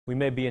We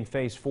may be in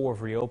phase 4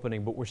 of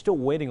reopening, but we're still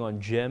waiting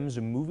on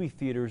gyms, movie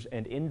theaters,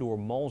 and indoor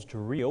malls to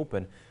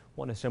reopen.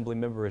 One assembly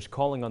member is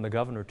calling on the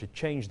governor to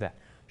change that.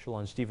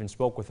 Shalon Stevens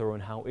spoke with her on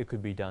how it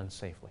could be done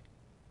safely.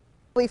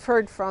 We've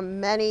heard from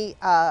many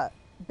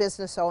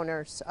business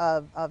owners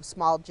of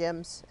small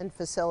gyms and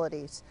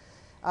facilities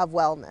of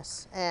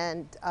wellness,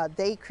 and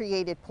they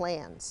created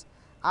plans,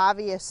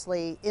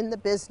 obviously in the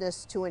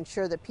business to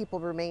ensure that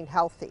people remain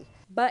healthy.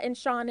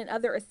 Buttenschon and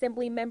other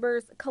assembly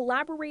members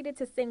collaborated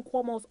to send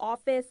Cuomo's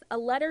office a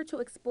letter to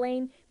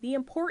explain the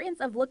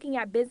importance of looking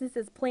at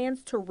businesses'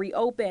 plans to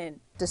reopen.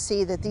 To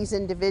see that these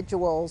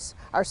individuals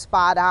are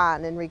spot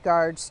on in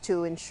regards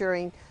to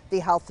ensuring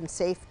the health and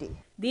safety.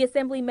 The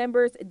assembly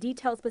members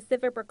detailed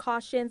specific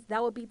precautions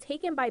that will be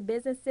taken by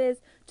businesses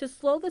to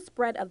slow the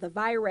spread of the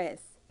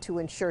virus. To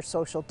ensure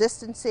social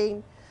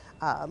distancing,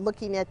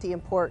 looking at the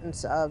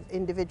importance of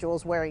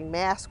individuals wearing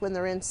masks when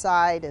they're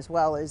inside, as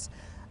well as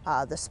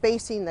the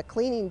spacing, the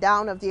cleaning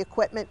down of the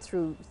equipment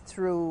through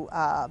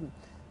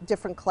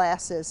different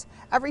classes.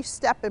 Every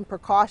step and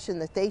precaution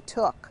that they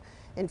took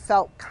and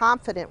felt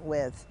confident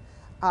with,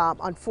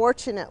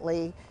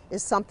 unfortunately,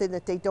 is something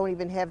that they don't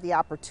even have the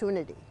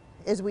opportunity.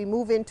 As we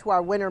move into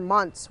our winter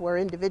months where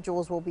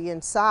individuals will be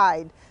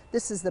inside,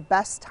 this is the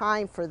best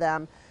time for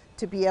them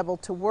to be able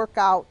to work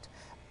out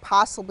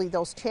possibly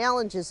those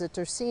challenges that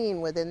they're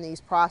seeing within these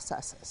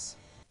processes.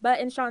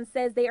 Buttenschon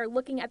says they are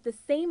looking at the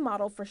same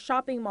model for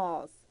shopping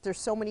malls. There's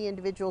so many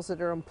individuals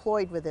that are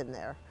employed within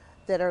there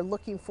that are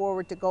looking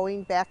forward to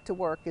going back to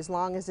work as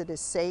long as it is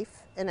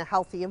safe in a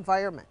healthy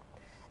environment.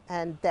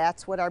 And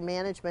that's what our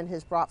management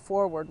has brought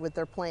forward with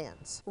their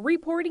plans.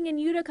 Reporting in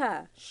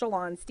Utica,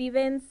 Shalon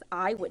Stevens,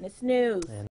 Eyewitness News.